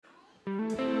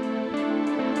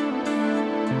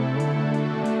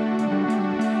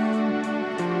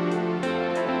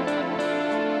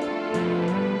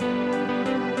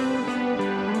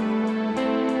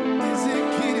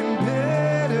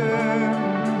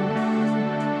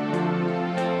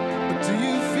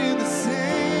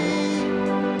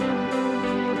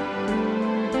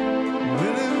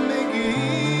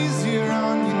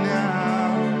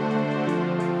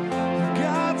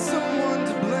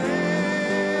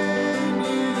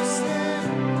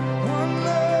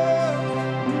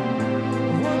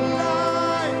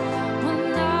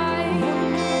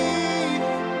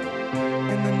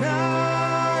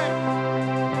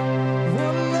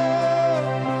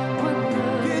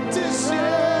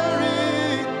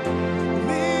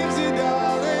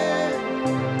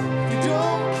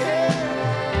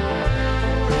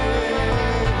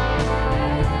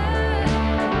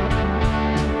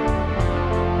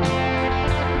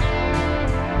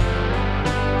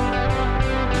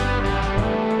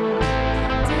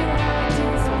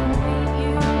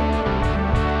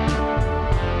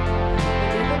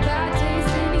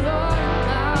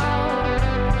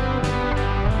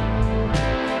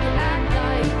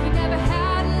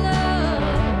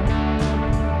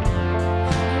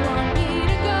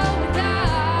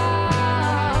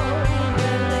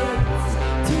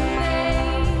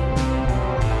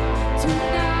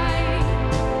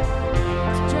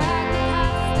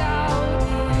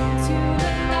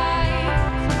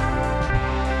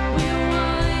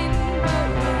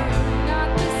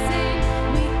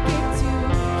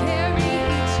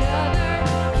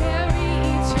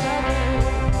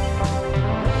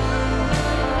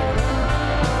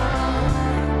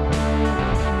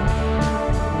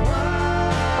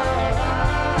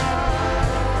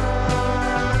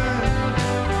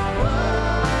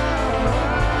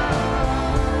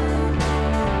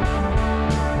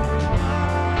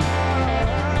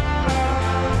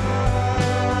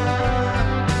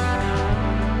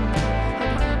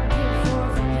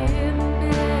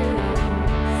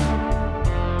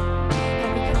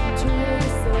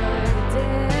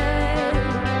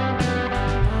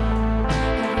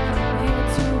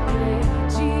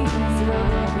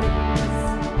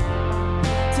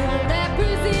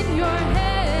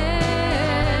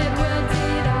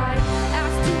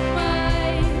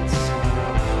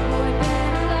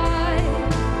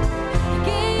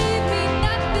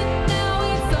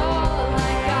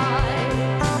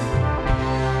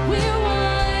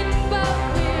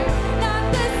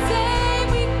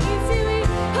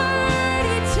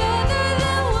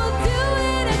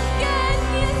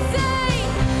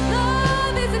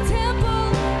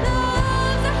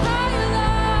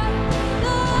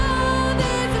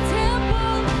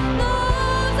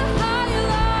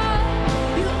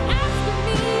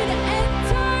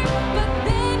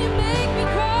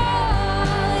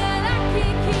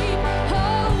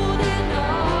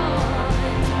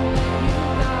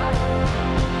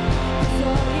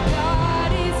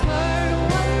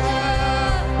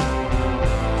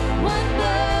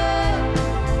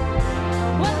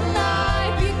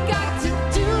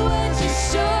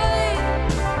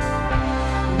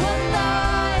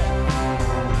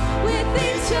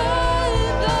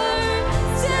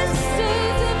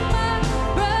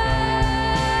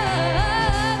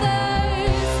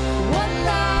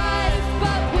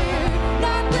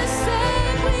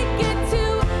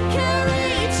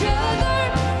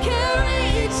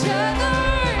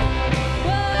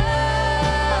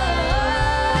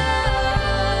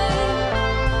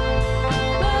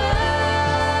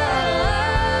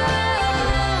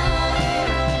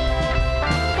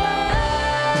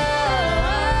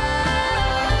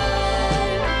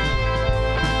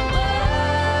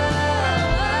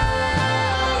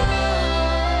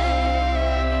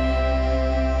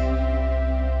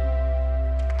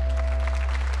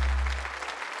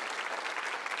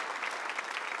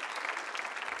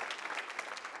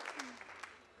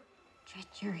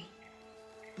Fury,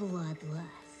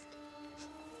 bloodlust.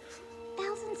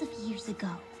 Thousands of years ago,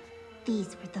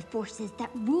 these were the forces that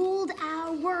ruled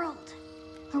our world.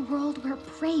 A world where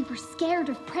prey were scared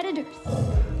of predators.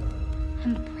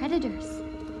 And predators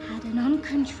had an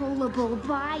uncontrollable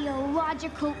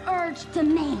biological urge to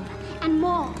maim and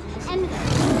maul and...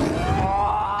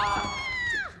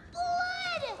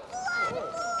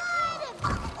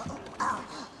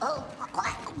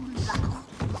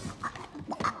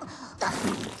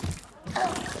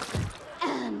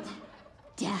 And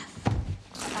death.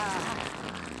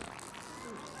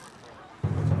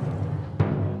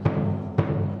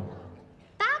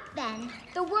 Back then,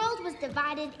 the world was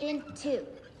divided in two.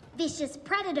 Vicious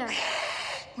predator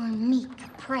or meek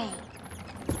prey.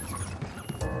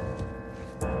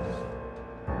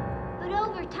 But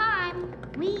over time,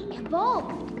 we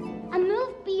evolved and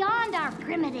moved beyond our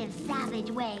primitive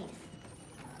savage ways.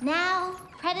 Now,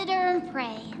 predator and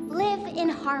prey live in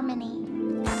harmony.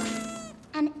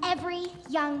 And every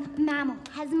young mammal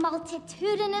has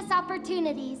multitudinous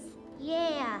opportunities.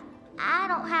 Yeah, I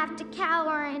don't have to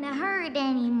cower in a herd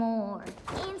anymore.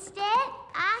 Instead,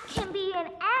 I can be an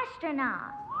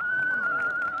astronaut.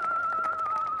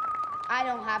 I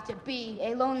don't have to be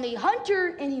a lonely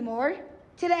hunter anymore.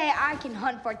 Today, I can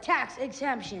hunt for tax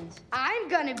exemptions. I'm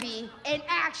gonna be an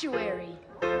actuary.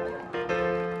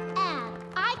 And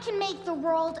I can make the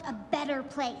world a better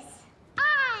place.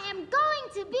 I am going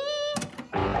to be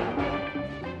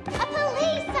a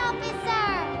police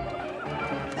officer!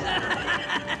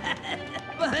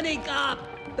 Bunny cop!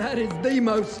 That is the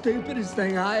most stupidest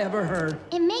thing I ever heard.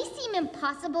 It may seem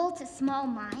impossible to small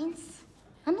minds.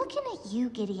 I'm looking at you,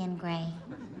 Gideon Gray.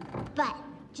 But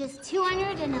just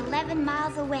 211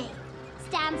 miles away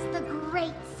stands the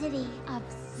great city of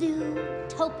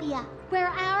Zootopia, where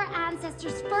our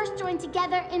ancestors first joined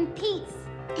together in peace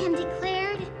and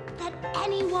declared that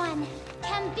anyone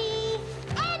can be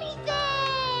anything!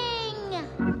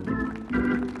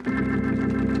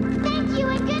 Thank you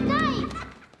and good night!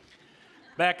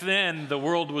 Back then, the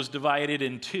world was divided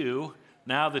in two.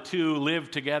 Now the two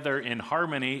live together in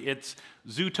harmony. It's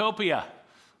Zootopia,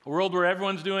 a world where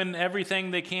everyone's doing everything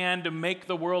they can to make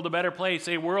the world a better place,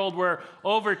 a world where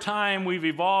over time we've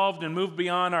evolved and moved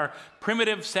beyond our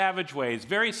primitive savage ways,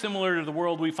 very similar to the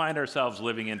world we find ourselves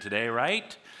living in today,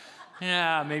 right?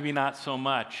 Yeah, maybe not so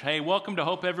much. Hey, welcome to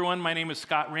Hope, everyone. My name is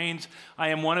Scott Rains. I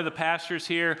am one of the pastors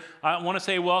here. I want to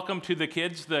say welcome to the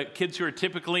kids who are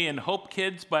typically in Hope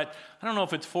Kids, but I don't know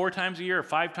if it's 4 times a year or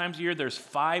 5 times a year. There's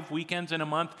 5 weekends in a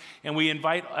month, and we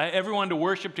invite everyone to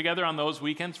worship together on those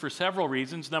weekends for several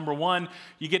reasons. Number one,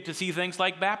 you get to see things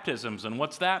like baptisms, and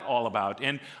what's that all about?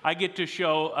 And I get to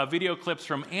show video clips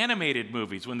from animated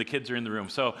movies when the kids are in the room,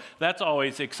 so that's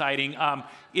always exciting.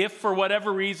 If for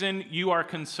whatever reason you are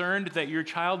concerned that your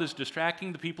child is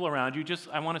distracting the people around you,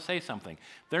 I want to say something.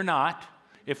 They're not.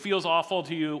 It feels awful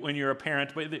to you when you're a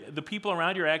parent, but the people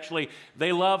around you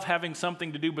they love having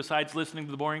something to do besides listening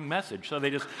to the boring message. So they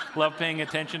just love paying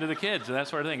attention to the kids and that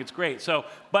sort of thing. It's great.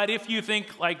 But if you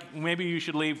think like maybe you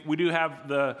should leave, we do have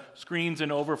the screens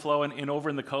in overflow and over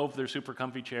in the Cove. They're super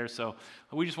comfy chairs. So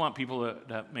we just want people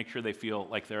to make sure they feel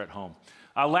like they're at home.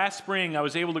 Last spring, I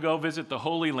was able to go visit the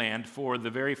Holy Land for the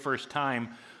very first time.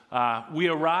 We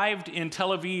arrived in Tel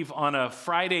Aviv on a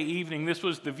Friday evening. This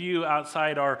was the view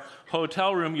outside our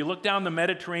hotel room. You look down the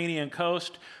Mediterranean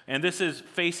coast, and this is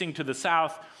facing to the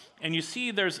south, and you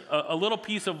see there's a little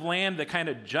piece of land that kind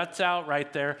of juts out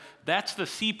right there. That's the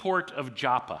seaport of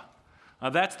Joppa.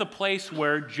 That's the place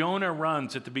where Jonah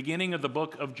runs at the beginning of the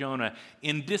book of Jonah.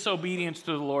 In disobedience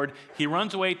to the Lord, he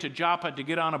runs away to Joppa to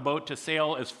get on a boat to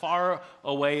sail as far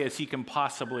away as he can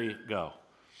possibly go.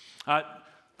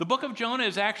 The book of Jonah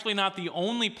is actually not the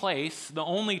only place, the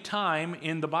only time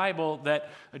in the Bible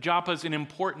that Joppa is an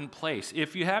important place.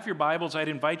 If you have your Bibles, I'd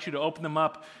invite you to open them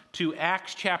up to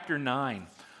Acts chapter 9.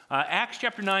 Acts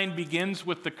chapter 9 begins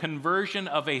with the conversion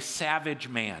of a savage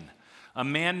man. A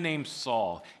man named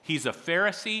Saul. He's a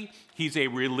Pharisee, he's a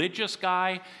religious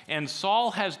guy, and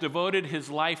Saul has devoted his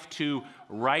life to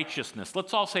righteousness.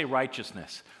 Let's all say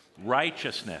righteousness.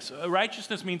 Righteousness.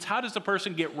 Righteousness means how does a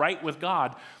person get right with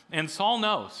God? And Saul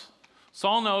knows.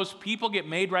 Saul knows people get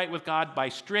made right with God by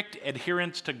strict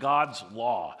adherence to God's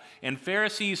law. And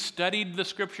Pharisees studied the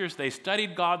scriptures, they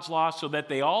studied God's law so that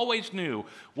they always knew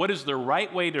what is the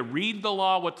right way to read the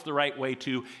law, what's the right way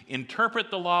to interpret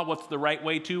the law, what's the right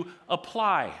way to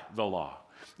apply the law.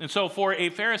 And so for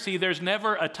a Pharisee, there's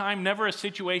never a time, never a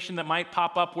situation that might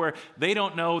pop up where they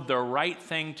don't know the right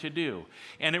thing to do.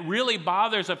 And it really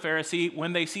bothers a Pharisee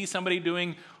when they see somebody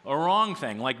doing a wrong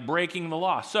thing, like breaking the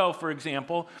law. So, for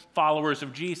example, followers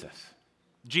of Jesus.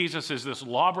 Jesus is this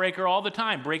lawbreaker all the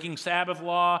time, breaking Sabbath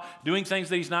law, doing things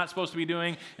that he's not supposed to be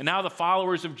doing. And now the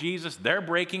followers of Jesus, they're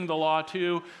breaking the law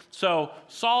too. So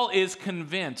Saul is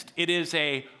convinced it is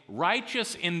a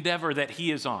righteous endeavor that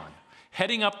he is on.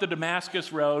 Heading up the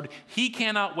Damascus road, he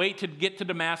cannot wait to get to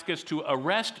Damascus to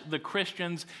arrest the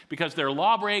Christians because they're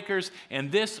lawbreakers,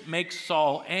 and this makes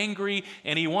Saul angry,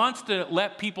 and he wants to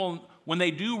let people, when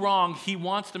they do wrong, he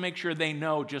wants to make sure they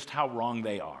know just how wrong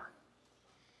they are.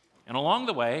 And along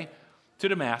the way to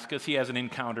Damascus, he has an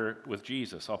encounter with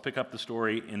Jesus. I'll pick up the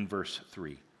story in verse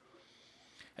 3.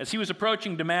 As he was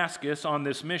approaching Damascus on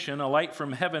this mission, a light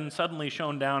from heaven suddenly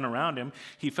shone down around him.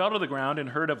 He fell to the ground and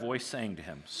heard a voice saying to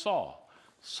him, "Saul,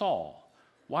 Saul,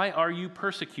 why are you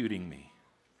persecuting me?"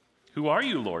 "Who are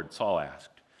you, Lord?" Saul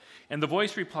asked. And the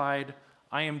voice replied,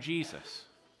 "I am Jesus,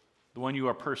 the one you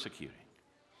are persecuting."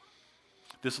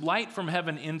 This light from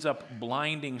heaven ends up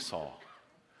blinding Saul.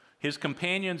 His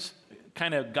companions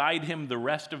kind of guide him the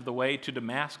rest of the way to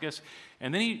Damascus,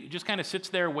 and then he just kind of sits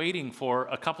there waiting for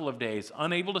a couple of days,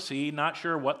 unable to see, not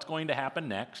sure what's going to happen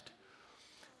next.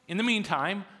 In the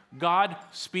meantime, God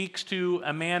speaks to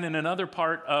a man in another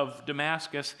part of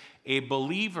Damascus, a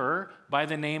believer by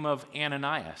the name of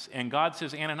Ananias. And God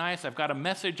says, "Ananias, I've got a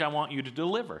message I want you to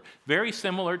deliver." Very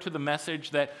similar to the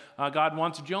message that God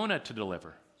wants Jonah to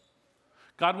deliver.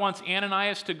 God wants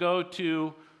Ananias to go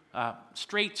to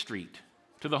Straight Street,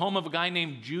 to the home of a guy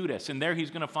named Judas, and there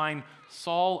he's going to find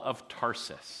Saul of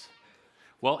Tarsus.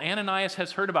 Well, Ananias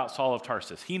has heard about Saul of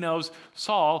Tarsus. He knows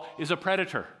Saul is a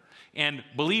predator, and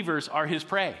believers are his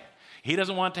prey. He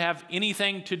doesn't want to have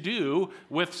anything to do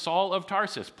with Saul of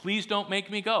Tarsus. "Please don't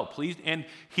make me go, please." And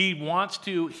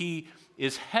he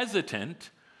is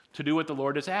hesitant to do what the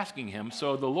Lord is asking him,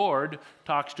 so the Lord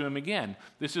talks to him again.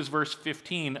 This is verse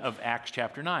 15 of Acts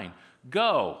chapter 9.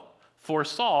 "Go, for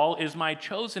Saul is my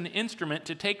chosen instrument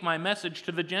to take my message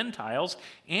to the Gentiles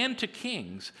and to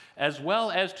kings, as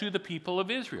well as to the people of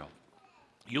Israel."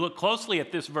 You look closely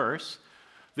at this verse.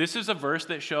 This is a verse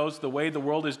that shows the way the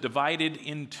world is divided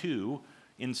in two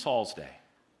in Saul's day.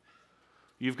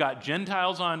 You've got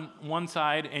Gentiles on one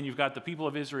side, and you've got the people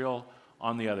of Israel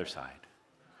on the other side.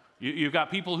 You've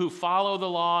got people who follow the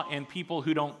law and people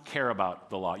who don't care about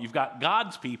the law. You've got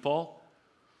God's people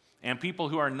and people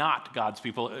who are not God's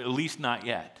people, at least not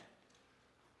yet.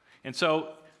 And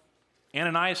so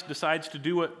Ananias decides to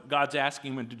do what God's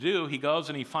asking him to do. He goes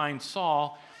and he finds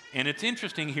Saul, and it's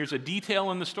interesting. Here's a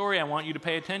detail in the story I want you to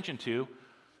pay attention to.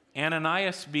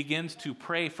 Ananias begins to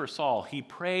pray for Saul. He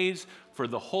prays for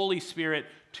the Holy Spirit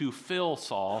to fill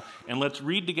Saul, and let's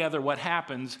read together what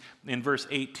happens in verse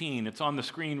 18. It's on the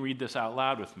screen. Read this out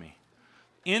loud with me.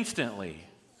 "Instantly,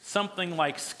 something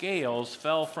like scales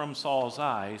fell from Saul's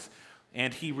eyes,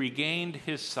 and he regained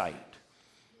his sight."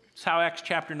 That's how Acts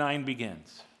chapter 9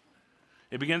 begins.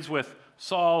 It begins with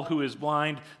Saul, who is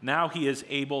blind. Now he is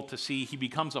able to see. He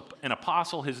becomes an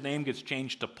apostle. His name gets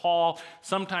changed to Paul.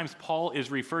 Sometimes Paul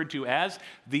is referred to as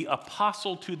the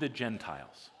apostle to the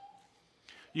Gentiles.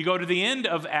 You go to the end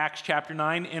of Acts chapter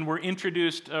 9, and we're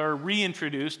reintroduced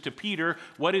to Peter.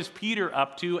 What is Peter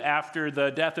up to after the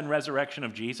death and resurrection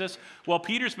of Jesus? Well,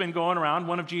 Peter's been going around,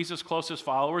 one of Jesus' closest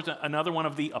followers, another one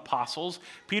of the apostles.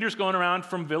 Peter's going around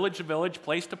from village to village,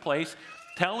 place to place,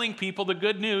 telling people the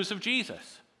good news of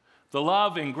Jesus, the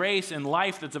love and grace and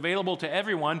life that's available to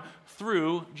everyone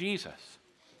through Jesus.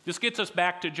 This gets us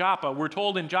back to Joppa. We're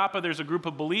told in Joppa there's a group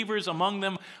of believers, among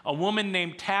them a woman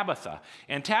named Tabitha.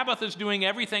 And Tabitha's doing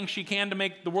everything she can to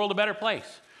make the world a better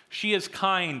place. She is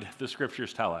kind, the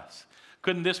scriptures tell us.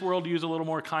 Couldn't this world use a little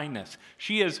more kindness?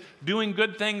 She is doing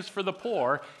good things for the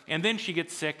poor, and then she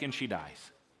gets sick and she dies.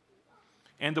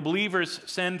 And the believers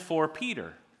send for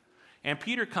Peter. And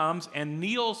Peter comes and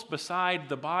kneels beside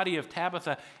the body of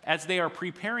Tabitha as they are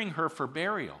preparing her for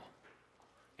burial.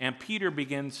 And Peter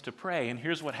begins to pray. And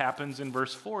here's what happens in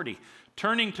verse 40.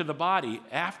 Turning to the body,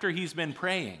 after he's been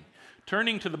praying,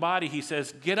 turning to the body, he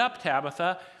says, "Get up,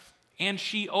 Tabitha." And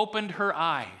she opened her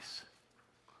eyes.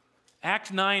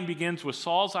 Acts 9 begins with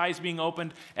Saul's eyes being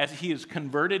opened as he is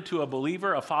converted to a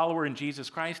believer, a follower in Jesus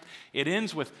Christ. It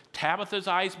ends with Tabitha's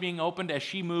eyes being opened as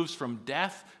she moves from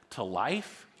death to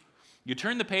life. You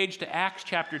turn the page to Acts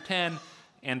chapter 10,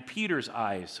 and Peter's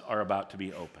eyes are about to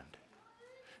be opened.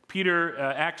 Peter,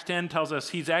 Acts 10 tells us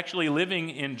he's actually living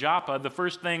in Joppa. The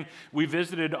first thing we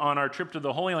visited on our trip to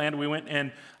the Holy Land, we went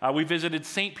and we visited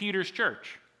St. Peter's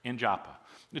Church in Joppa.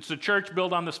 It's a church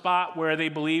built on the spot where they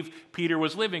believe Peter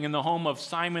was living, in the home of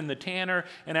Simon the tanner.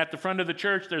 And at the front of the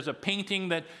church, there's a painting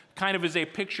that kind of is a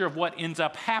picture of what ends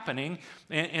up happening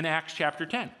in Acts chapter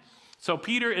 10. So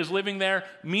Peter is living there.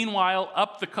 Meanwhile,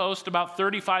 up the coast, about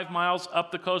 35 miles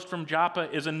up the coast from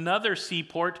Joppa, is another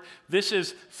seaport. This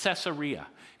is Caesarea.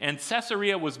 And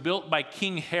Caesarea was built by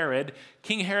King Herod.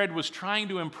 King Herod was trying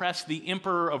to impress the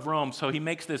emperor of Rome, so he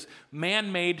makes this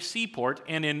man-made seaport.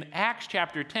 And in Acts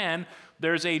chapter 10,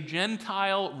 there's a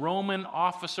Gentile Roman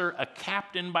officer, a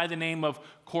captain by the name of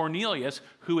Cornelius,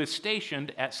 who is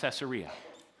stationed at Caesarea.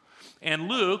 And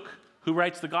Luke, who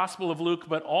writes the Gospel of Luke,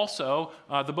 but also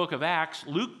the book of Acts,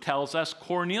 Luke tells us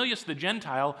Cornelius the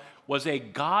Gentile was a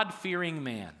God-fearing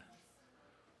man.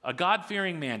 A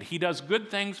God-fearing man. He does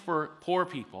good things for poor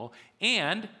people,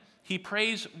 and he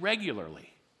prays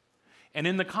regularly. And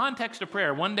in the context of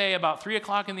prayer, one day about 3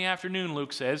 o'clock in the afternoon,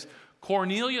 Luke says,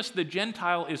 Cornelius the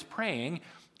Gentile is praying,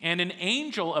 and an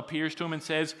angel appears to him and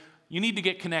says, you need to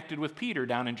get connected with Peter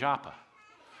down in Joppa.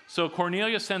 So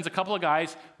Cornelius sends a couple of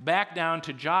guys back down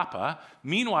to Joppa.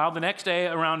 Meanwhile, the next day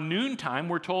around noontime,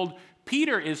 we're told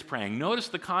Peter is praying. Notice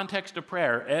the context of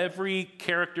prayer. Every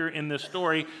character in this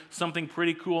story, something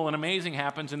pretty cool and amazing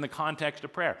happens in the context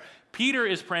of prayer. Peter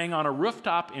is praying on a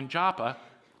rooftop in Joppa,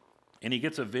 and he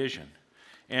gets a vision.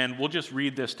 And we'll just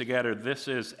read this together. This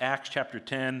is Acts chapter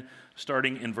 10,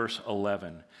 starting in verse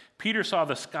 11. Peter saw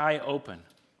the sky open,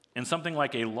 and something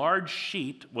like a large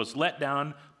sheet was let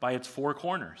down by its four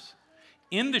corners.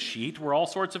 In the sheet were all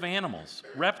sorts of animals,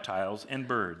 reptiles, and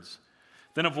birds.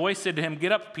 Then a voice said to him,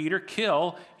 get up, Peter,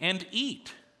 kill and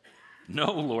eat.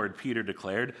 No, Lord, Peter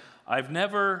declared, I've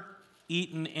never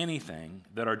eaten anything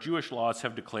that our Jewish laws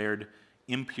have declared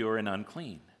impure and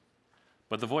unclean.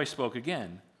 But the voice spoke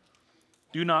again,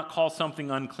 do not call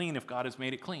something unclean if God has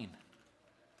made it clean.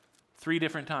 3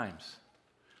 different times.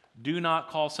 Do not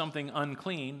call something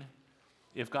unclean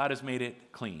if God has made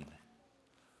it clean.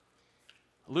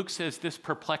 Luke says this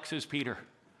perplexes Peter.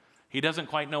 He doesn't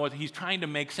quite know what he's trying to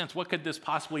make sense. What could this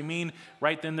possibly mean?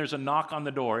 Right then there's a knock on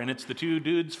the door, and it's the 2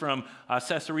 dudes from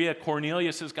Caesarea,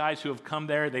 Cornelius' guys who have come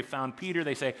there. They found Peter.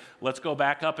 They say, let's go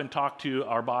back up and talk to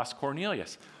our boss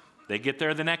Cornelius. They get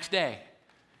there the next day,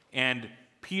 and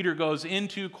Peter goes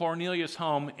into Cornelius'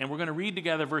 home, and we're going to read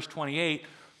together verse 28.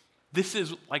 This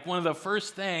is like one of the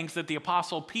first things that the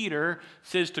Apostle Peter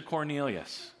says to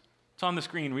Cornelius. It's on the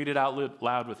screen. Read it out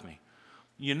loud with me.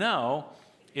 You know,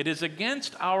 it is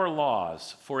against our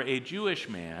laws for a Jewish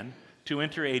man to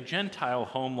enter a Gentile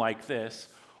home like this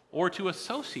or to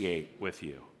associate with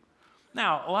you.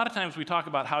 Now, a lot of times we talk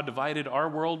about how divided our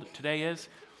world today is.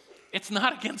 It's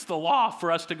not against the law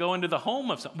for us to go into the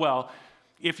home of someone. Well,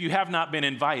 if you have not been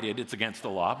invited, it's against the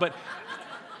law. But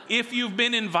if you've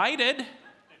been invited,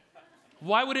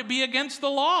 why would it be against the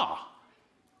law?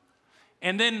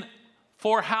 And then,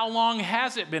 for how long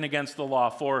has it been against the law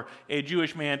for a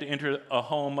Jewish man to enter a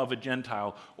home of a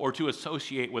Gentile or to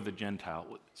associate with a Gentile?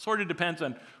 It sort of depends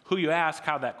on who you ask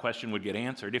how that question would get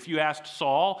answered. If you asked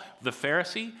Saul, the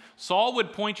Pharisee, Saul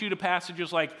would point you to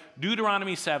passages like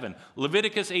Deuteronomy 7,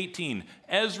 Leviticus 18,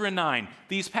 Ezra 9,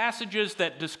 these passages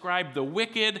that describe the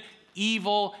wicked,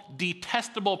 evil,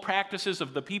 detestable practices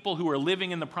of the people who are living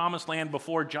in the promised land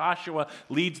before Joshua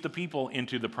leads the people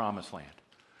into the promised land.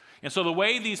 And so the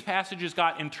way these passages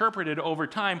got interpreted over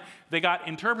time, they got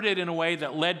interpreted in a way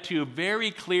that led to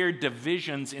very clear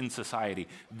divisions in society,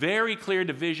 very clear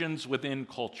divisions within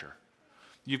culture.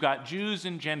 You've got Jews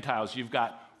and Gentiles. You've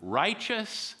got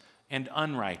righteous and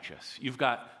unrighteous. You've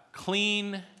got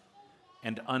clean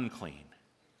and unclean.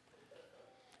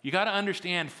 You got to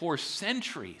understand, for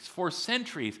centuries,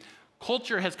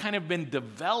 culture has kind of been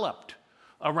developed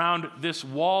around this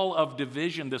wall of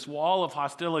division, this wall of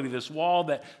hostility, this wall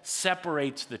that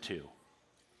separates the two.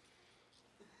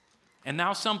 And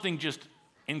now something just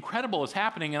incredible is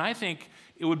happening, and I think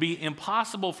it would be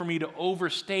impossible for me to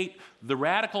overstate the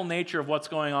radical nature of what's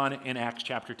going on in Acts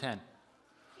chapter 10.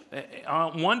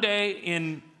 One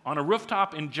day on a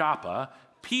rooftop in Joppa,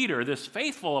 Peter, this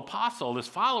faithful apostle, this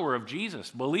follower of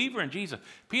Jesus, believer in Jesus,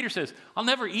 Peter says, I'll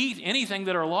never eat anything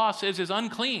that our law says is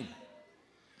unclean.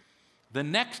 The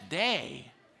next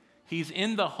day, he's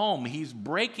in the home. He's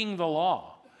breaking the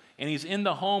law, and he's in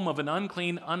the home of an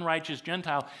unclean, unrighteous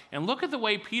Gentile. And look at the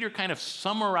way Peter kind of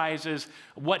summarizes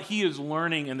what he is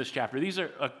learning in this chapter. These are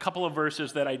a couple of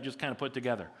verses that I just kind of put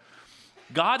together.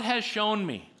 God has shown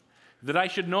me that I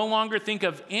should no longer think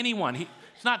of anyone. He's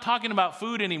not talking about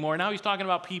food anymore. Now he's talking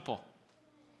about people.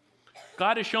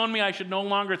 God has shown me I should no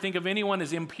longer think of anyone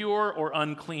as impure or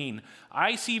unclean.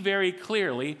 I see very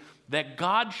clearly that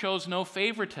God shows no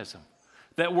favoritism,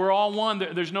 that we're all one.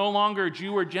 There's no longer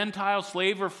Jew or Gentile,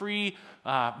 slave or free.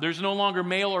 There's no longer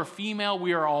male or female.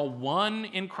 We are all one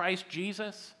in Christ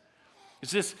Jesus.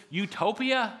 Is this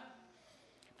utopia?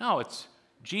 No, it's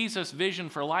Jesus' vision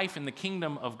for life in the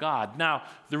kingdom of God. Now,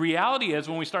 the reality is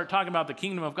when we start talking about the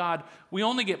kingdom of God, we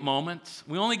only get moments,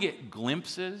 we only get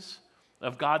glimpses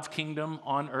of God's kingdom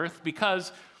on earth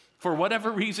because for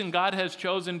whatever reason, God has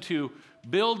chosen to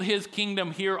build his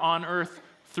kingdom here on earth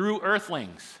through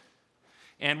earthlings.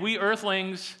 And we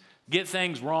earthlings get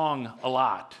things wrong a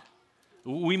lot.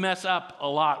 We mess up a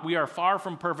lot. We are far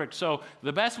from perfect. So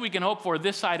the best we can hope for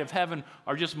this side of heaven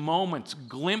are just moments,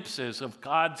 glimpses of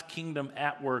God's kingdom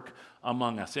at work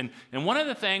among us. And one of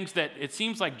the things that it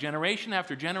seems like generation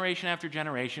after generation after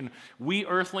generation, we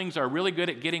earthlings are really good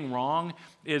at getting wrong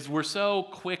is we're so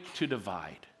quick to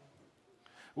divide.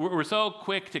 We're so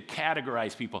quick to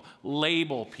categorize people,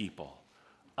 label people,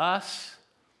 us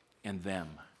and them.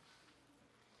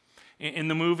 In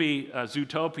the movie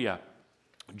Zootopia,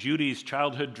 Judy's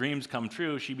childhood dreams come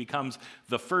true. She becomes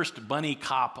the first bunny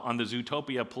cop on the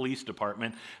Zootopia police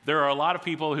department. There are a lot of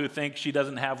people who think she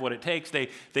doesn't have what it takes. They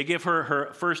give her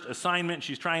her first assignment.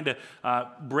 She's trying to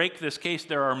break this case.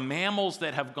 There are mammals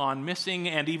that have gone missing,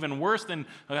 and even worse than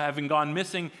having gone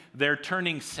missing, they're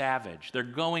turning savage. They're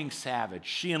going savage.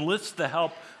 She enlists the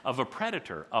help of a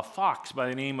predator, a fox by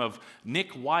the name of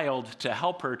Nick Wilde, to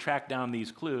help her track down these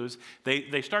clues.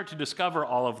 They start to discover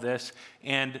all of this,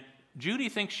 and Judy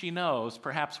thinks she knows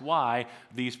perhaps why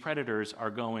these predators are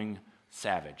going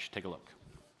savage. Take a look.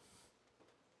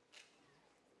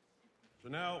 So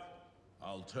now,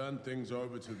 I'll turn things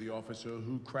over to the officer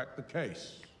who cracked the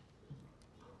case.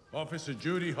 Officer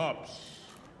Judy Hopps.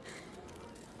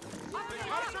 Over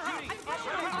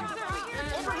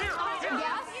here!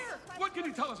 Yes? What can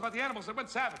you tell us about the animals that went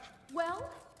savage? Well,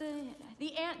 the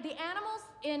animals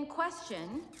in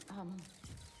question,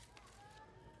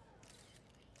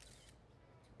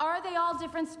 are they all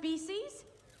different species?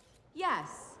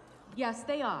 Yes. Yes,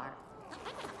 they are.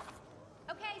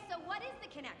 Okay, so what is the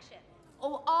connection?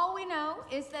 Oh, all we know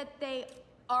is that they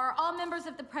are all members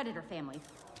of the predator family.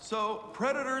 So,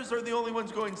 predators are the only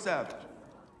ones going savage?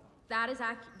 That is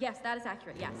yes, that is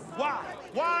accurate, yes. Why?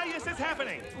 Why is this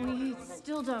happening? We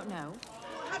still don't know.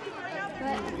 But,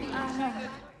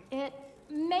 it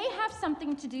may have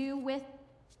something to do with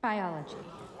biology.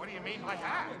 What do you mean by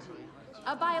that?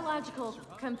 A biological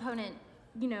component,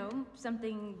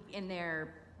 something in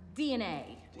their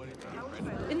DNA.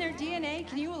 In their DNA?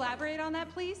 Can you elaborate on that,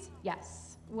 please?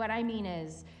 Yes. What I mean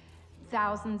is,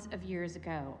 thousands of years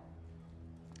ago,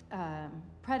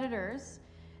 predators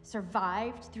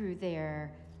survived through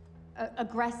their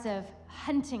aggressive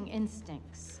hunting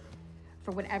instincts.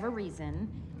 For whatever reason,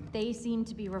 they seem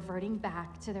to be reverting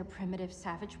back to their primitive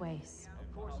savage ways.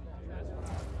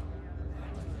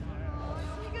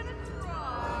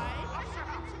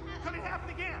 Could it happen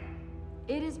again?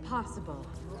 It is possible.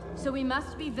 So we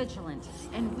must be vigilant.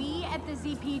 And we at the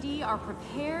ZPD are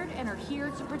prepared and are here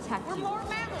to protect you. More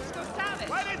mammals go savage!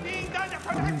 What is being done to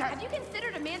protect us? Have you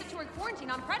considered a mandatory quarantine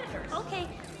on predators? Okay,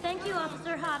 thank you,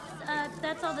 Officer Hopps.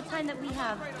 That's all the time that we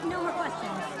have. No more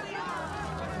questions.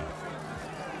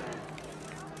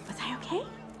 Was I okay?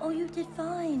 Oh, you did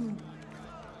fine.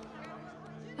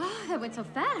 Oh, that went so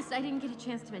fast. I didn't get a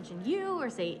chance to mention you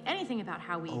or say anything about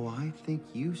how we... Oh, I think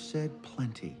you said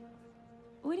plenty.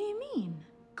 What do you mean?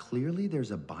 Clearly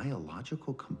there's a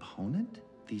biological component.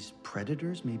 These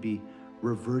predators may be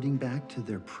reverting back to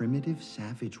their primitive,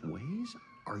 savage ways.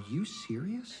 Are you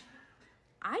serious?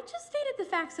 I just stated the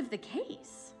facts of the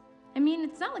case. I mean,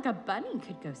 it's not like a bunny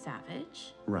could go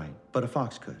savage. Right, but a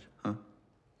fox could, huh?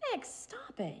 Nick,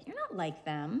 stop it. You're not like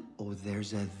them. Oh,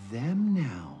 there's a them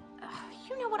now.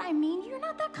 You know what I mean. You're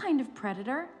not that kind of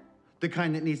predator. The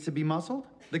kind that needs to be muzzled?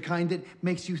 The kind that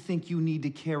makes you think you need to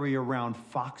carry around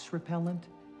fox repellent?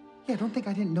 Yeah, don't think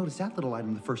I didn't notice that little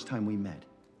item the first time we met.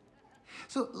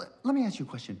 So, let me ask you a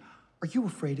question. Are you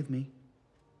afraid of me?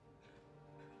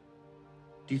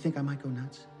 Do you think I might go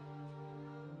nuts?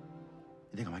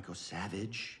 You think I might go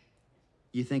savage?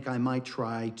 You think I might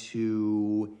try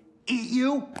to eat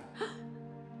you?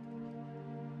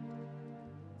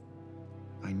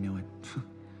 I knew it.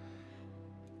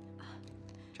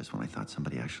 Just when I thought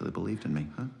somebody actually believed in me,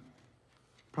 huh?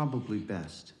 Probably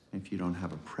best if you don't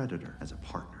have a predator as a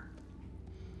partner.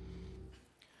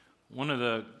 One of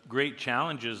the great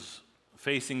challenges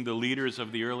facing the leaders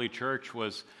of the early church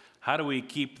was how do we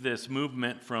keep this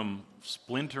movement from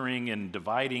splintering and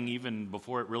dividing even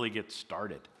before it really gets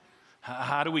started?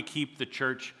 How do we keep the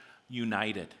church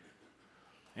united?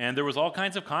 And there was all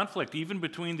kinds of conflict, even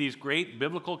between these great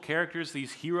biblical characters,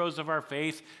 these heroes of our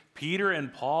faith, Peter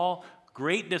and Paul,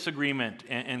 great disagreement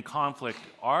and conflict,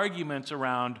 arguments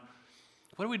around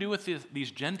what do we do with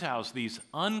these Gentiles, these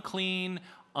unclean,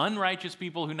 unrighteous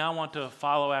people who now want to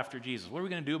follow after Jesus? What are we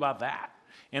going to do about that?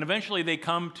 And eventually they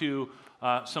come to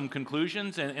some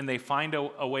conclusions and they find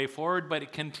a way forward, but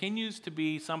it continues to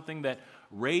be something that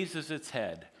raises its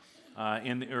head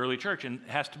in the early church and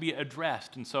has to be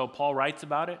addressed. And so Paul writes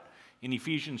about it in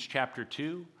Ephesians chapter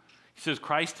 2. He says,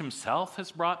 Christ himself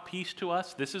has brought peace to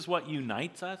us. This is what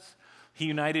unites us. He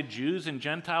united Jews and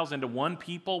Gentiles into one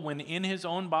people when in his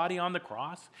own body on the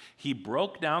cross, he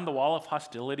broke down the wall of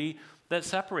hostility that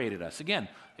separated us. Again,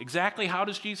 exactly how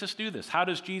does Jesus do this? How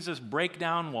does Jesus break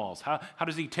down walls? How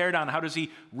does he tear down? How does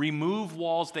he remove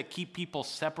walls that keep people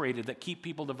separated, that keep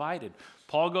people divided?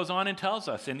 Paul goes on and tells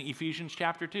us in Ephesians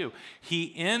chapter 2,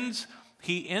 he ends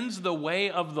the way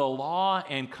of the law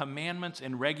and commandments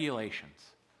and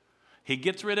regulations. He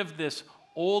gets rid of this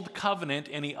old covenant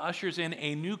and he ushers in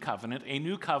a new covenant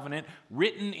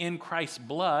written in Christ's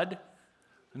blood,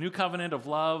 a new covenant of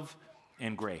love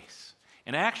and grace.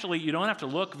 And actually, you don't have to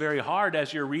look very hard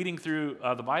as you're reading through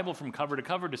the Bible from cover to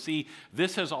cover to see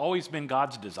this has always been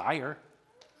God's desire.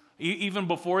 Even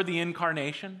before the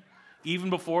incarnation, even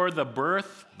before the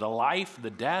birth, the life, the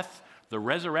death, the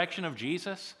resurrection of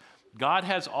Jesus, God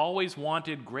has always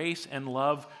wanted grace and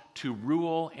love to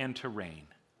rule and to reign.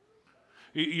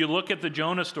 You look at the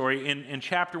Jonah story, in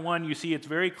chapter 1, you see it's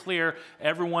very clear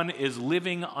everyone is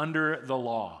living under the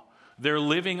law. They're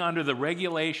living under the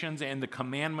regulations and the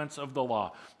commandments of the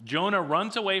law. Jonah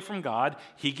runs away from God.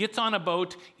 He gets on a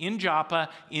boat in Joppa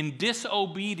in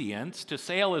disobedience to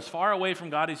sail as far away from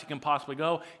God as he can possibly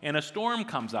go, and a storm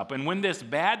comes up. And when this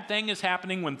bad thing is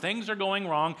happening, when things are going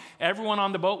wrong, everyone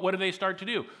on the boat, what do they start to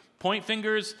do? Point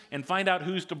fingers and find out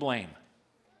who's to blame.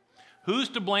 Who's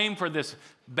to blame for this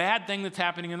bad thing that's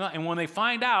happening? And when they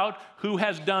find out who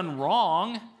has done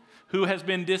wrong, who has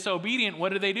been disobedient,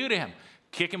 what do they do to him?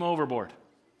 Kick him overboard.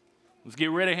 Let's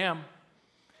get rid of him.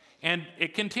 And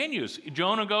it continues.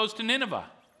 Jonah goes to Nineveh,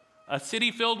 a city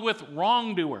filled with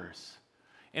wrongdoers.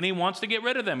 And he wants to get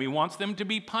rid of them. He wants them to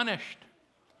be punished.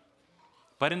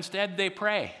 But instead they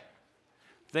pray.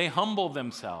 They humble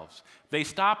themselves. They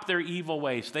stop their evil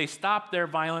ways. They stop their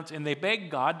violence, and they beg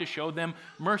God to show them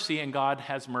mercy, and God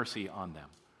has mercy on them.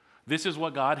 This is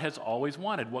what God has always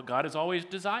wanted, what God has always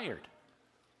desired.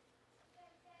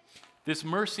 This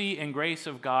mercy and grace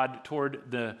of God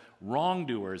toward the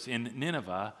wrongdoers in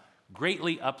Nineveh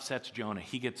greatly upsets Jonah.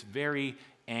 He gets very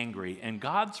angry. And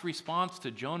God's response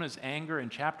to Jonah's anger in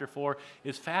chapter 4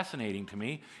 is fascinating to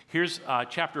me. Here's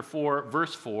chapter 4,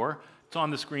 verse 4. It's on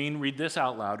the screen. Read this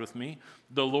out loud with me.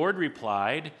 The Lord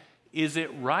replied, "Is it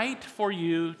right for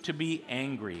you to be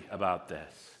angry about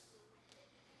this?"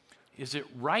 Is it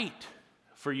right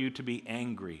for you to be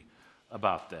angry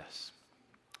about this?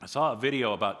 I saw a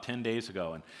video about 10 days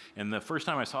ago, and the first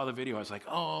time I saw the video, I was like,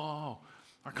 oh,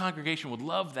 our congregation would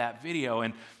love that video.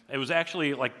 And it was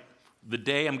actually like the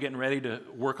day I'm getting ready to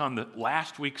work on the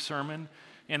last week's sermon.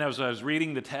 And as I was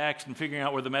reading the text and figuring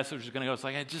out where the message was going to go, it's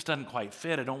like, it just doesn't quite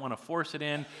fit. I don't want to force it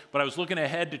in. But I was looking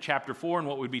ahead to chapter 4 and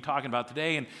what we'd be talking about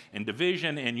today and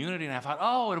division and unity. And I thought,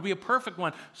 oh, it'll be a perfect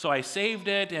one. So I saved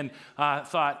it and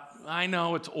thought, I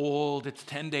know it's old. It's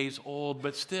 10 days old.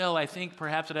 But still, I think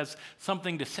perhaps it has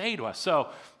something to say to us. So,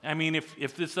 I mean,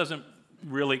 if this doesn't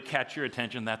really catch your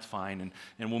attention, that's fine.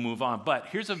 And we'll move on. But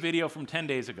here's a video from 10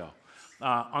 days ago.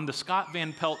 On the Scott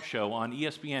Van Pelt show on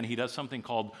ESPN, he does something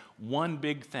called One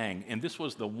Big Thing. And this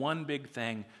was the one big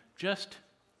thing just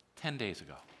 10 days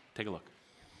ago. Take a look.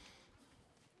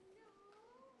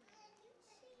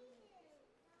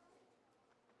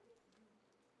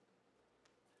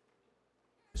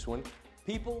 This one,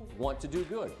 people want to do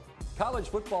good. College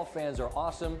football fans are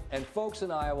awesome, and folks in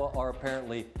Iowa are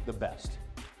apparently the best.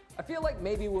 I feel like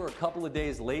maybe we're a couple of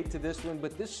days late to this one,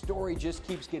 but this story just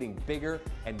keeps getting bigger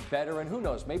and better, and who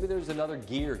knows, maybe there's another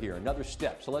gear here, another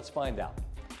step, so let's find out.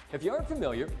 If you aren't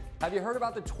familiar, have you heard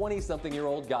about the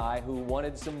 20-something-year-old guy who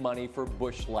wanted some money for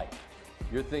Busch Light?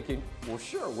 You're thinking, well,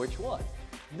 sure, which one?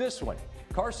 This one,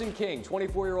 Carson King,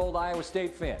 24-year-old Iowa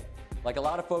State fan. Like a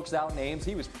lot of folks out in Ames,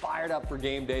 he was fired up for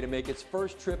game day to make his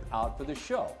first trip out for the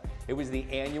show. It was the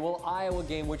annual Iowa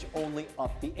game, which only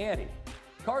upped the ante.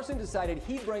 Carson decided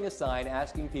he'd bring a sign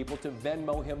asking people to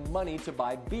Venmo him money to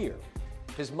buy beer.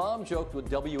 His mom joked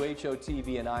with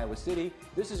WHO-TV in Iowa City,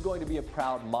 "This is going to be a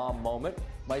proud mom moment.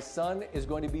 My son is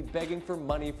going to be begging for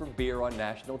money for beer on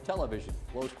national television."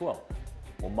 Close quote.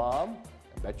 Well, Mom,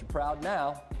 I bet you're proud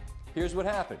now. Here's what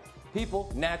happened.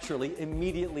 People naturally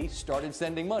immediately started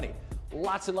sending money.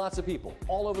 Lots and lots of people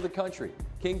all over the country.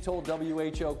 King told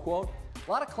WHO, quote,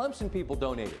 "A lot of Clemson people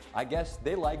donated. I guess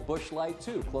they like Busch Light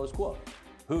too," close quote.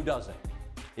 Who doesn't?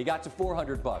 He got to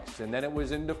 $400, and then it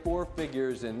was into four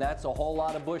figures, and that's a whole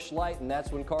lot of Busch Light, and that's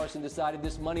when Carson decided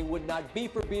this money would not be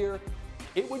for beer,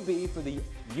 It would be for the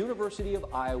University of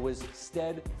Iowa's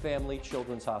Stead Family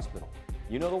Children's Hospital.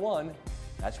 You know the one.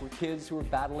 That's where kids who are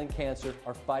battling cancer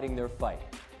are fighting their fight.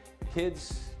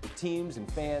 Kids, the teams, and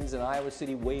fans in Iowa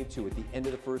City wave to at the end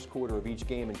of the first quarter of each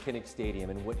game in Kinnick Stadium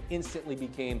in what instantly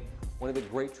became one of the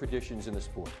great traditions in the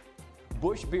sport.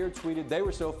 Busch Beer tweeted they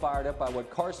were so fired up by what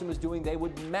Carson was doing, they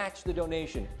would match the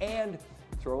donation and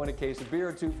throw in a case of beer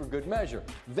or two for good measure.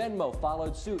 Venmo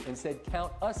followed suit and said,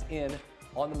 count us in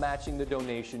on the matching the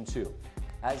donation too.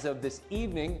 As of this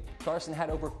evening, Carson had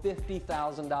over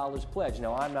 $50,000 pledged.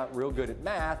 Now, I'm not real good at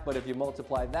math, but if you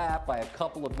multiply that by a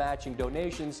couple of matching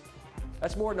donations,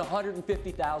 that's more than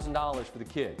 $150,000 for the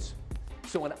kids.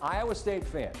 So an Iowa State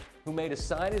fan who made a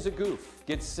sign as a goof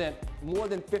gets sent more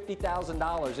than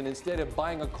 $50,000, and instead of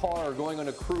buying a car or going on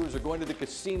a cruise or going to the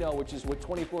casino, which is what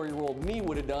 24-year-old me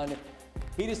would have done,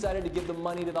 he decided to give the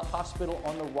money to the hospital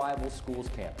on the rival school's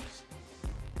campus.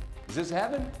 Is this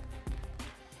heaven?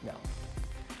 No.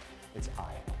 It's Iowa.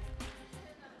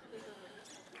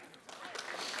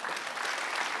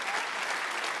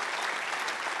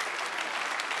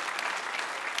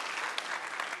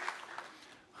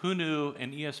 Who knew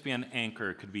an ESPN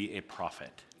anchor could be a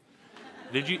prophet?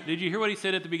 Did you hear what he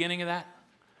said at the beginning of that?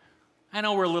 I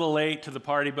know we're a little late to the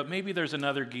party, but maybe there's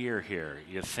another gear here,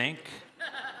 you think?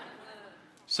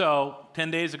 So,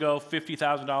 10 days ago,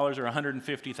 $50,000 or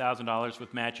 $150,000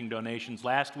 with matching donations.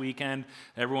 Last weekend,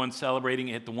 everyone's celebrating,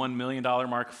 hit the $1 million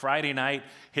mark. Friday night,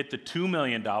 hit the $2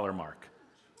 million mark.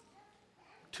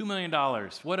 $2 million.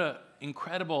 What an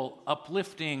incredible,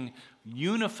 uplifting,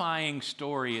 unifying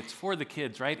story. It's for the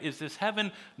kids, right? Is this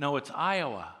heaven? No, it's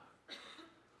Iowa.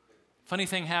 Funny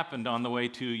thing happened on the way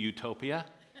to Utopia.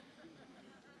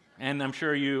 And I'm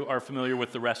sure you are familiar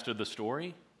with the rest of the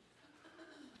story.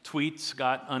 Tweets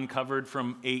got uncovered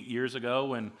from 8 years ago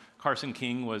when Carson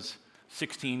King was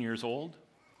 16 years old.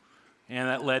 And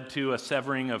that led to a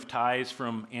severing of ties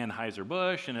from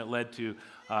Anheuser-Busch, and it led to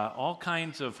all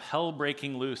kinds of hell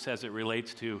breaking loose as it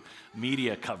relates to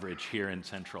media coverage here in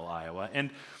central Iowa.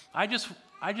 And I just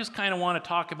kind of want to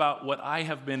talk about what I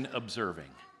have been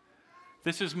observing.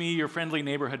 This is me, your friendly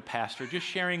neighborhood pastor, just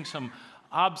sharing some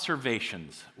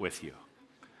observations with you.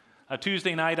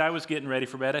 Tuesday night, I was getting ready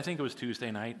for bed. I think it was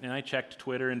Tuesday night, and I checked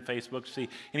Twitter and Facebook to see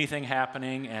anything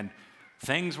happening, and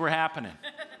things were happening.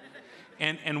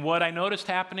 And what I noticed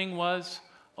happening was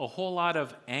a whole lot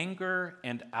of anger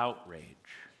and outrage,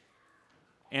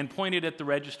 and pointed at the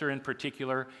Register in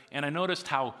particular, and I noticed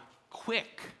how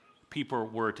quick people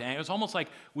were to anger. It was almost like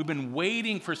we've been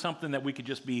waiting for something that we could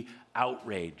just be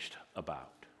outraged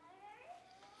about.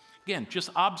 Again, just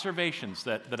observations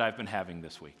that I've been having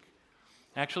this week.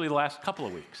 Actually, the last couple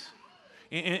of weeks.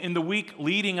 In the week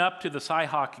leading up to the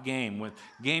Cyhawk game, with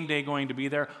game day going to be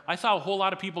there, I saw a whole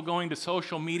lot of people going to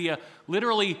social media,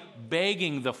 literally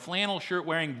begging the flannel shirt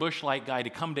wearing Busch Light guy to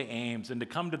come to Ames and to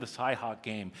come to the Cyhawk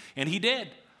game. And he did.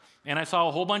 And I saw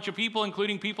a whole bunch of people,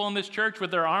 including people in this church,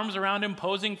 with their arms around him,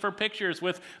 posing for pictures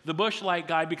with the Busch Light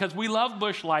guy, because we love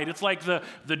Busch Light. It's like the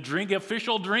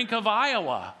official drink of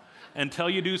Iowa, until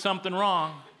you do something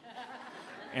wrong.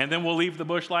 And then we'll leave the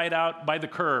Busch Light out by the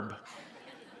curb.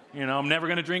 You know, I'm never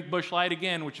going to drink Busch Light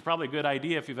again, which is probably a good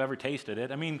idea if you've ever tasted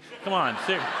it. I mean, come on,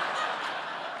 seriously.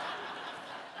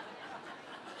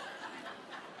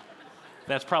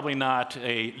 That's probably not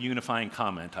a unifying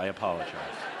comment. I apologize.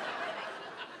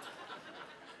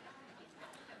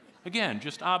 Again,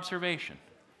 just observation.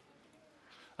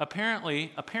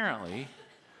 Apparently,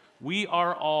 we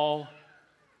are all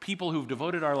people who've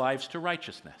devoted our lives to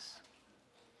righteousness.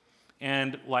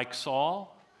 And like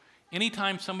Saul,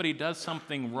 anytime somebody does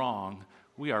something wrong,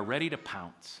 we are ready to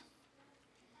pounce.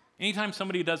 Anytime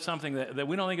somebody does something that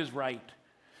we don't think is right,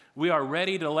 we are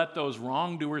ready to let those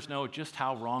wrongdoers know just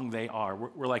how wrong they are.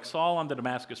 We're like Saul on the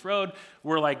Damascus Road.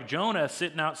 We're like Jonah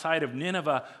sitting outside of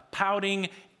Nineveh, pouting,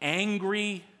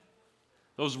 angry.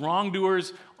 Those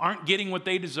wrongdoers aren't getting what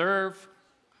they deserve.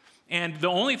 And the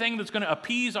only thing that's going to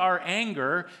appease our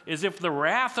anger is if the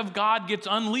wrath of God gets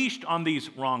unleashed on these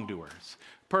wrongdoers.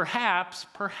 Perhaps,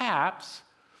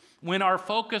 when our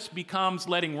focus becomes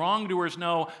letting wrongdoers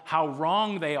know how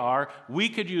wrong they are, we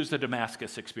could use the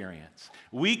Damascus experience.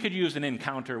 We could use an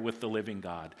encounter with the living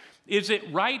God. Is it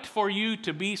right for you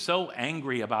to be so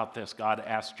angry about this? God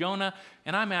asked Jonah,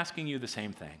 and I'm asking you the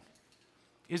same thing.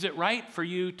 Is it right for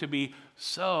you to be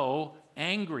so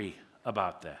angry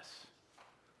about this?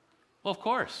 Well, of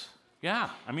course, yeah.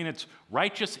 I mean, it's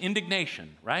righteous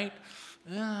indignation, right?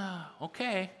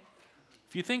 Okay,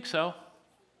 if you think so.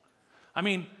 I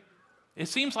mean, It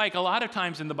seems like a lot of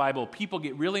times in the Bible, people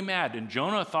get really mad, and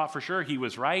Jonah thought for sure he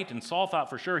was right, and Saul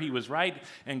thought for sure he was right,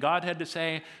 and God had to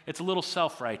say, it's a little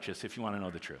self-righteous if you want to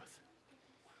know the truth.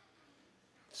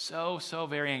 So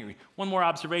very angry. One more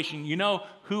observation. You know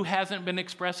who hasn't been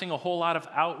expressing a whole lot of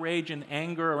outrage and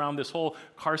anger around this whole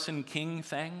Carson King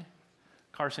thing?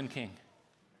 Carson King.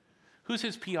 Who's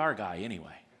his PR guy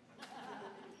anyway?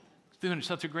 He's doing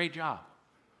such a great job.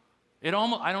 I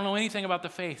don't know anything about the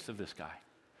faith of this guy,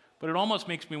 but it almost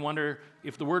makes me wonder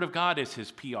if the Word of God is his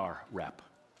PR rep.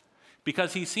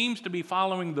 Because he seems to be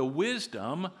following the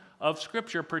wisdom of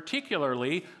Scripture,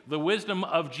 particularly the wisdom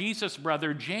of Jesus'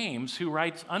 brother James, who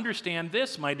writes, "Understand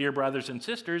this, my dear brothers and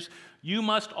sisters, you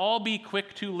must all be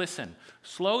quick to listen,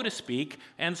 slow to speak,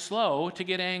 and slow to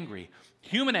get angry.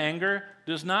 Human anger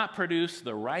does not produce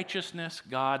the righteousness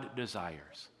God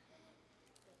desires."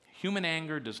 Human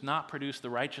anger does not produce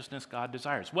the righteousness God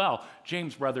desires. Well,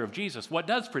 James, brother of Jesus, what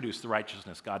does produce the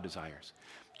righteousness God desires?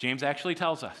 James actually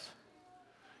tells us.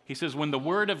 He says, when the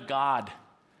Word of God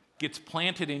gets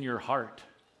planted in your heart,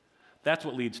 that's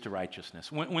what leads to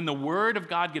righteousness. When the Word of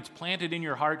God gets planted in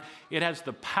your heart, it has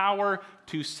the power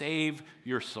to save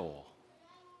your soul.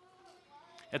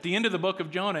 At the end of the book of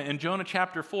Jonah, in Jonah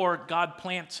chapter 4, God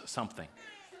plants something.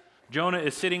 Jonah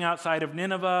is sitting outside of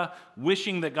Nineveh,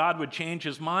 wishing that God would change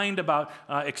his mind about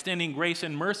extending grace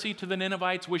and mercy to the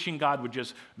Ninevites, wishing God would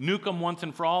just nuke them once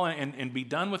and for all and be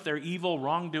done with their evil,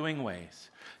 wrongdoing ways.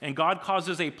 And God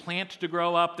causes a plant to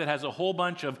grow up that has a whole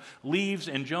bunch of leaves,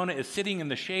 and Jonah is sitting in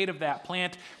the shade of that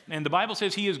plant, and the Bible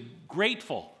says he is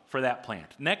grateful for that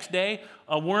plant. Next day,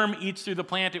 a worm eats through the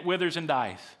plant, it withers and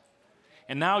dies.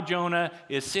 And now Jonah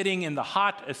is sitting in the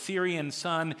hot Assyrian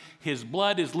sun. His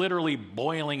blood is literally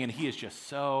boiling, and he is just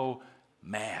so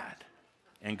mad.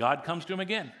 And God comes to him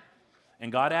again.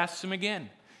 And God asks him again,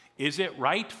 is it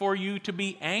right for you to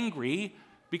be angry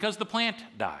because the plant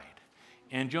died?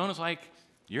 And Jonah's like,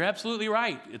 you're absolutely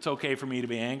right. It's okay for me to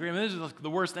be angry. I mean, this is the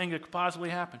worst thing that could possibly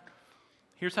happen.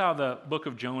 Here's how the book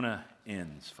of Jonah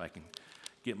ends, if I can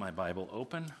get my Bible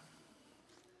open.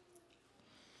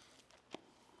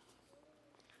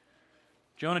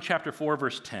 Jonah chapter 4,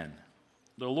 verse 10.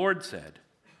 The Lord said,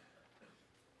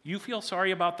 you feel sorry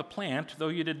about the plant, though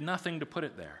you did nothing to put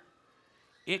it there.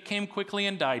 It came quickly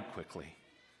and died quickly.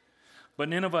 But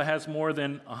Nineveh has more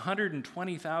than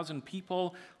 120,000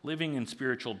 people living in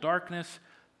spiritual darkness,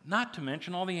 not to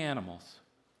mention all the animals.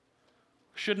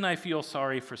 Shouldn't I feel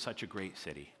sorry for such a great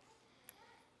city?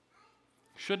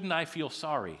 Shouldn't I feel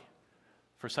sorry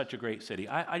for such a great city?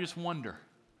 I just wonder.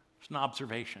 It's an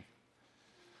observation.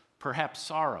 Perhaps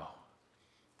sorrow,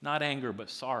 not anger, but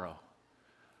sorrow,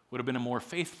 would have been a more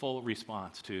faithful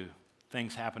response to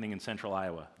things happening in central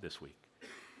Iowa this week.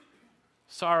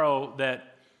 Sorrow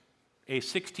that a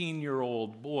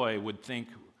 16-year-old boy would think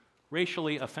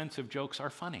racially offensive jokes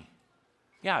are funny.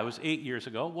 Yeah, it was 8 years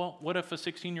ago. Well, what if a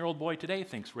 16-year-old boy today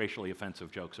thinks racially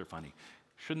offensive jokes are funny?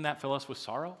 Shouldn't that fill us with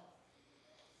sorrow?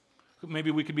 Maybe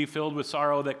we could be filled with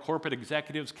sorrow that corporate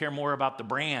executives care more about the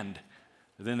brand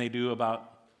than they do about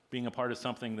being a part of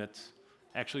something that's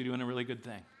actually doing a really good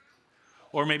thing.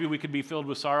 Or maybe we could be filled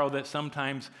with sorrow that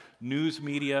sometimes news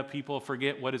media people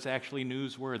forget what is actually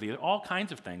newsworthy. All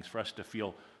kinds of things for us to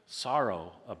feel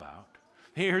sorrow about.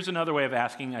 Here's another way of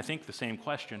asking, I think, the same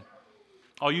question.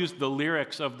 I'll use the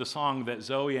lyrics of the song that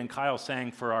Zoe and Kyle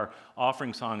sang for our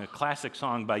offering song, a classic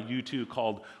song by U2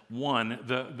 called One.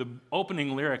 The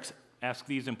opening lyrics ask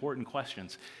these important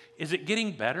questions. Is it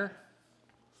getting better,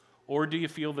 or do you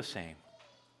feel the same?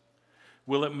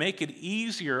 Will it make it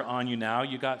easier on you now?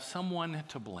 You got someone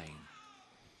to blame.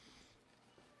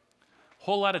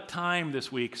 Whole lot of time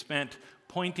this week spent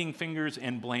pointing fingers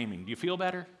and blaming. Do you feel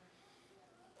better?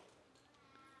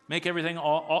 Make everything's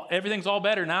all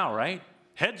better now, right?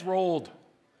 Heads rolled.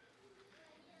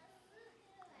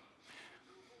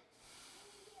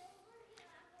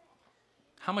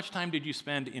 How much time did you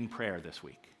spend in prayer this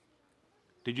week?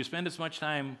 Did you spend as much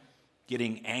time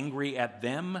getting angry at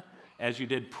them as you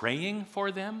did praying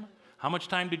for them? How much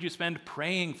time did you spend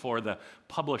praying for the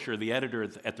publisher, the editor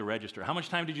at the Register? How much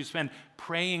time did you spend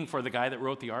praying for the guy that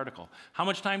wrote the article? How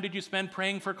much time did you spend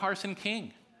praying for Carson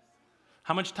King?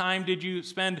 How much time did you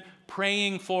spend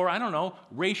praying for,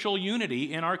 racial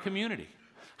unity in our community?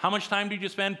 How much time did you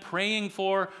spend praying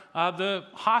for the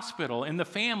hospital and the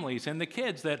families and the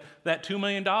kids that $2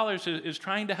 million is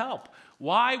trying to help?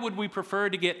 Why would we prefer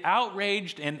to get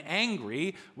outraged and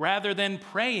angry rather than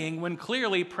praying when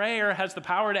clearly prayer has the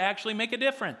power to actually make a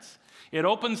difference? It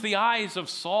opens the eyes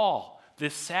of Saul,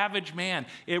 this savage man.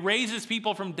 It raises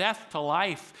people from death to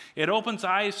life. It opens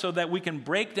eyes so that we can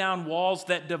break down walls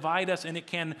that divide us, and it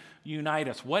can unite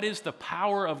us. What is the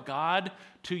power of God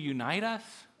to unite us?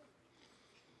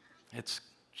 It's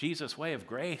Jesus' way of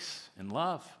grace and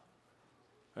love.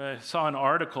 I saw an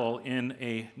article in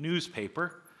a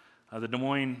newspaper, not the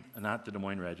Des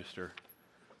Moines Register.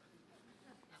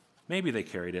 Maybe they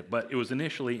carried it, but it was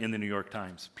initially in the New York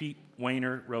Times. Pete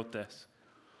Wehner wrote this.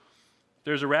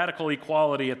 There's a radical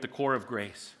equality at the core of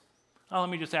grace. Let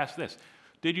me just ask this.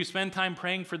 Did you spend time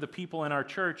praying for the people in our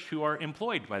church who are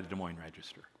employed by the Des Moines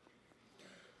Register?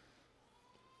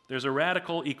 There's a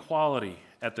radical equality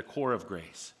at the core of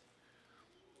grace.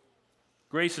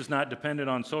 Grace is not dependent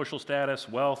on social status,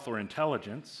 wealth, or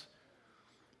intelligence.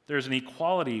 There's an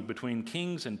equality between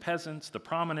kings and peasants, the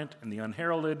prominent and the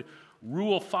unheralded,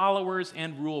 rule followers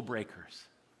and rule breakers.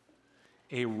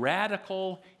 A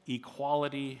radical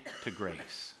equality to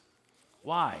grace.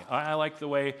 Why? I like the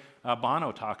way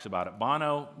Bono talks about it.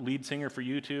 Bono, lead singer for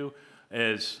U2,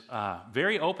 is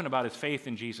very open about his faith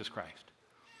in Jesus Christ.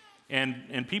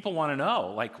 And people want to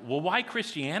know, why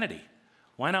Christianity?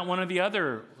 Why not one of the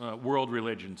other world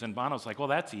religions? And Bono's like, well,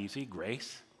 that's easy,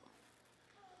 grace.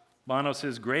 Bono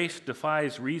says, grace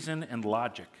defies reason and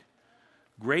logic.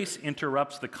 Grace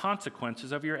interrupts the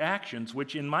consequences of your actions,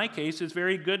 which in my case is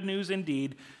very good news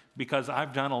indeed, because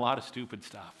I've done a lot of stupid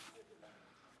stuff.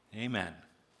 Amen.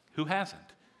 Who hasn't?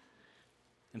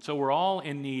 And so we're all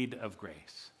in need of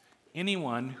grace.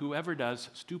 Anyone who ever does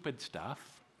stupid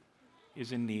stuff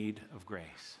is in need of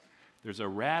grace. There's a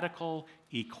radical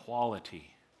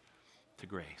equality to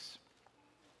grace.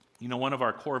 You know, one of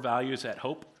our core values at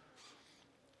Hope,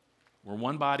 we're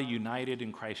one body united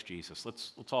in Christ Jesus.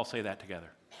 Let's all say that together.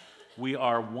 We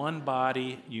are one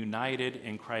body united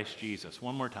in Christ Jesus.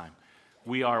 One more time.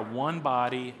 We are one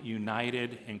body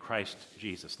united in Christ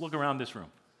Jesus. Look around this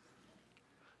room.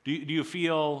 Do you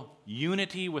feel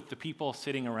unity with the people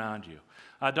sitting around you?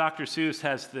 Dr. Seuss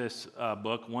has this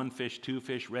book, One Fish, Two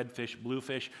Fish, Red Fish, Blue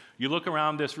Fish. You look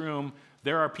around this room,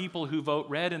 there are people who vote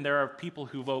red and there are people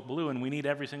who vote blue, and we need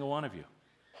every single one of you.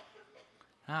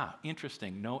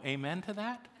 Interesting. No amen to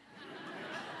that?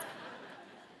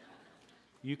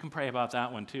 You can pray about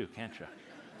that one too, can't you?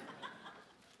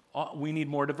 We need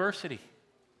more diversity.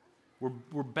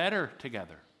 We're better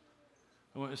together.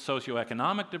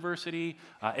 Socioeconomic diversity,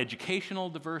 educational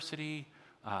diversity,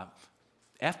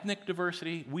 ethnic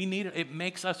diversity. We need it. It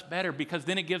makes us better because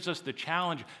then it gives us the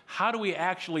challenge. How do we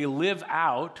actually live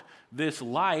out this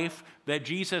life that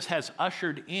Jesus has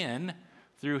ushered in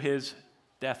through his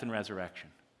death and resurrection?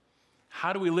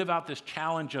 How do we live out this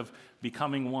challenge of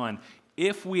becoming one?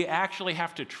 If we actually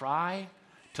have to try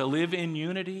to live in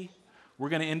unity, we're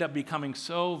going to end up becoming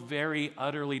so very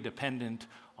utterly dependent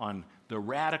on the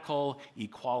radical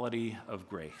equality of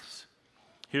grace.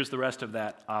 Here's the rest of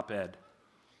that op-ed.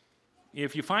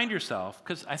 If you find yourself,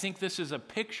 because I think this is a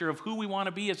picture of who we want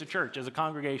to be as a church, as a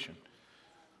congregation.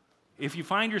 If you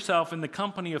find yourself in the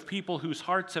company of people whose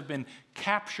hearts have been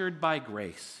captured by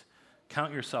grace,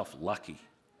 count yourself lucky.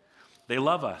 They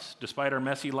love us despite our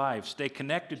messy lives, stay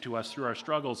connected to us through our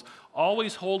struggles,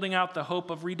 always holding out the hope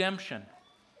of redemption.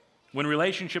 When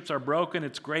relationships are broken,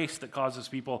 it's grace that causes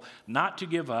people not to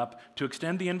give up, to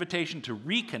extend the invitation to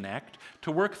reconnect,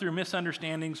 to work through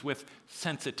misunderstandings with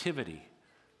sensitivity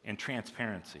and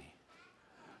transparency.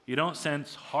 You don't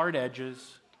sense hard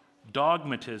edges,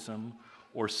 dogmatism,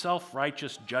 or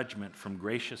self-righteous judgment from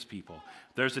gracious people.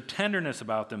 There's a tenderness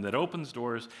about them that opens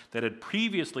doors that had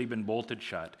previously been bolted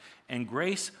shut, and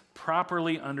grace,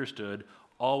 properly understood,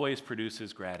 always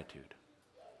produces gratitude.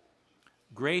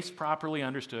 Grace, properly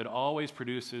understood, always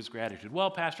produces gratitude.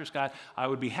 Well, Pastor Scott, I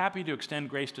would be happy to extend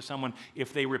grace to someone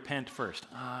if they repent first.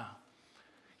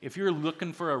 If you're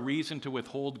looking for a reason to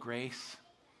withhold grace,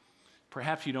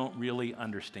 perhaps you don't really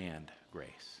understand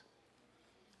grace.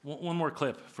 One more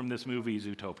clip from this movie,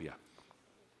 Zootopia.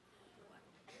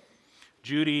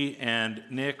 Judy and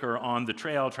Nick are on the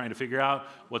trail trying to figure out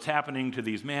what's happening to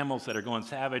these mammals that are going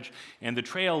savage, and the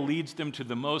trail leads them to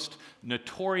the most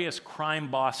notorious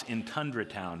crime boss in Tundra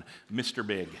Town, Mr.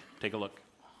 Big. Take a look.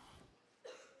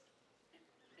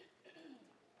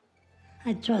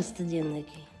 I trusted you,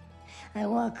 Nicky. I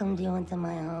welcomed you into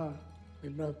my home. We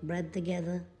broke bread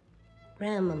together.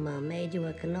 Grandmama made you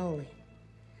a cannoli.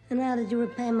 And how did you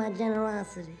repay my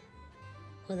generosity?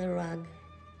 With a rug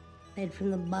made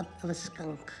from the butt of a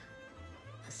skunk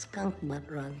butt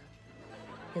rug.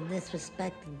 You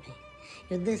disrespected me.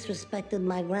 You disrespected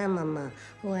my grandmama,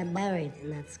 who I buried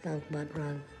in that skunk butt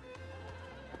rug.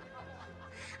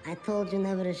 I told you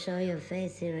never to show your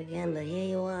face here again, but here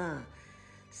you are,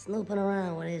 snooping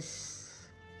around with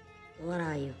What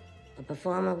are you? A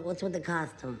performer? What's with the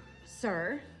costume?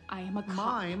 Sir, I am a cop.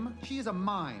 Mime? She is a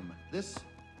mime. This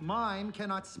mime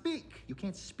cannot speak. You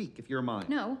can't speak if you're a mime.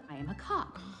 No, I am a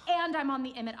cop. And I'm on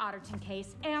the Emmett Otterton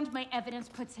case, and my evidence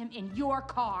puts him in your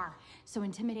car. So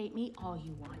intimidate me all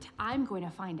you want. I'm going to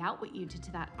find out what you did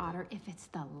to that otter if it's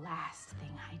the last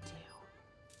thing I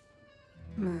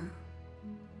do. No.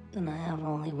 Then I have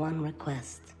only one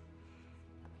request.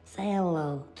 Say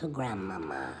hello to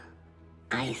Grandmama.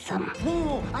 Isom.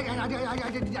 Whoa! I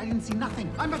didn't see nothing.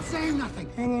 I'm not saying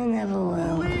nothing. And you never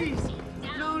will. Please!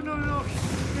 No.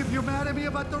 If you're mad at me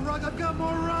about the rug, I've got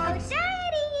more rugs. Oh,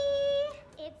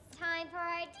 Daddy! It's time for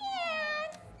our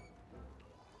dance.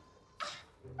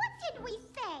 What did we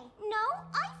say? No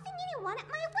icing anyone at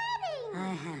my wedding.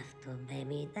 I have to,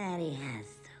 baby. Daddy has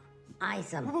to.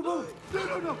 Isom. No. Wait.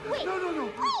 No. Wait!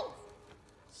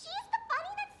 She's the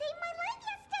bunny that saved my life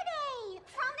yesterday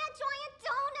from that giant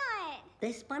donut.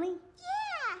 This bunny?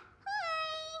 Yeah.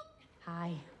 Hi.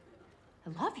 Hi.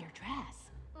 I love your dress.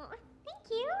 Oh, thank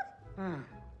you.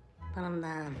 Put him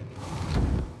down.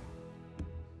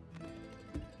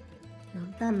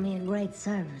 You've done me a great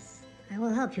service. I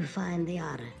will help you find the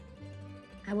otter.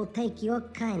 I will take your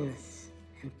kindness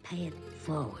and pay it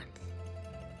forward.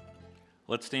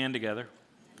 Let's stand together.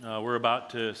 We're about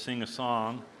to sing a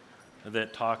song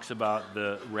that talks about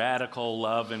the radical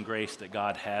love and grace that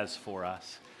God has for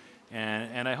us.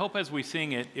 And I hope as we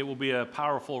sing it, it will be a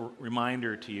powerful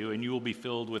reminder to you, and you will be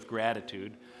filled with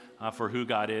gratitude for who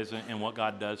God is and what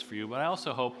God does for you. But I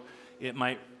also hope it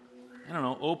might,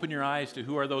 open your eyes to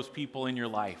who are those people in your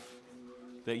life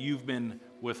that you've been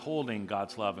withholding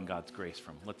God's love and God's grace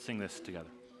from. Let's sing this together.